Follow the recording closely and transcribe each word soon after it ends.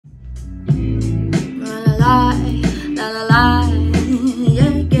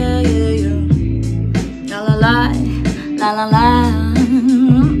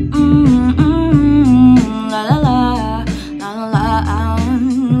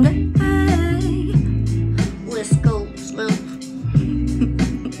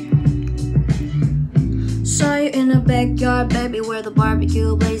backyard, baby, where the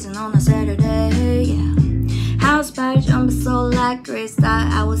barbecue blazing on a Saturday, yeah. House party jumping so like Chris.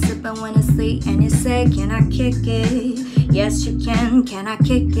 I was sipping when I sleep and you said, can I kick it? Yes you can I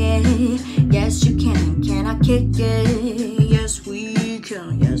kick it? Yes you can I kick it? Yes we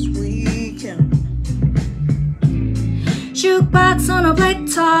can, yes we can. Jukebox on a black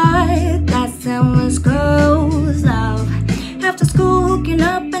tie, that's how West Coast love. After school hooking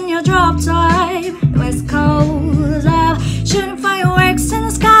up in your drop top, West Coast love. Shooting fireworks in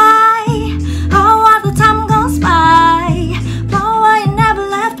the sky, oh how the time goes by. But I never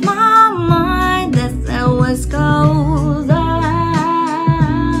left my mind, that's how West Coast love.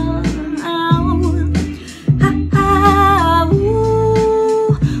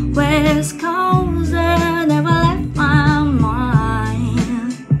 West Coast love never left my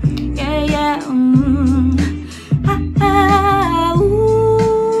mind. Yeah, yeah.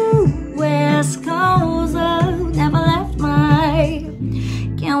 West Coast love never left my.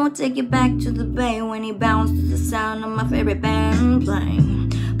 Can't wait to take you back to the bay when he bounced to the sound of my favorite band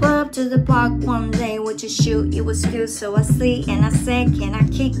playing. Pull up to the park one day with your shoe, it was cute, so I see and I said, can I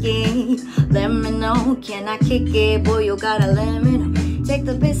kick it? Let me know, can I kick it? Boy, you gotta let me know. Take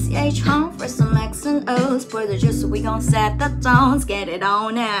the BCH home for some X and O's. Pour the juice so we gon' set the tones. Get it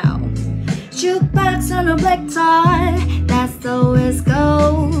on now. Jukebox on a black tie, that's the West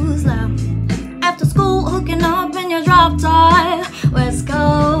Coast love. After school hooking up in your drop top, West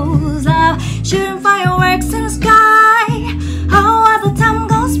Coast love. Shooting fireworks in the sky, oh how the time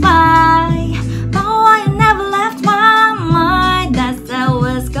goes by. But I never left my mind, that's the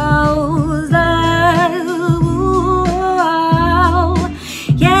West Coast love.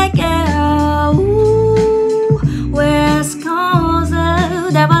 Yeah, yeah, ooh, West Coast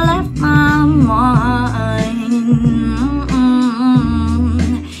love never left my mind.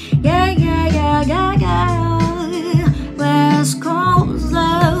 Yeah, yeah, yeah, yeah, yeah. West Coast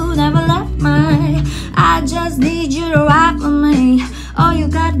love never left my. I just need you to ride for me. All you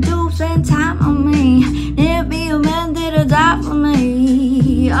gotta do is spend time on me. Need be a man that'll die for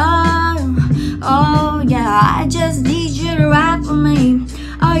me. Oh yeah, I just need you to ride for me.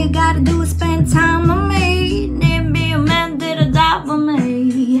 All you gotta do is spend time on me. Need be a man that'll die for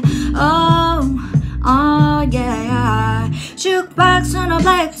me. Oh yeah. Jukebox on a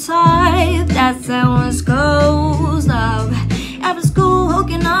black tie, that's how West Coast love. After school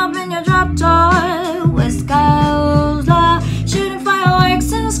hooking up in your drop top, West Coast love. Shooting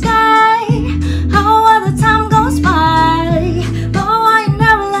fireworks in the sky, oh how the time goes by. But I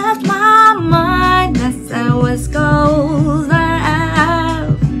never left my mind, that's how West Coast love.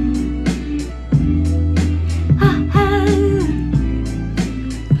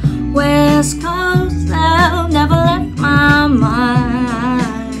 West Coast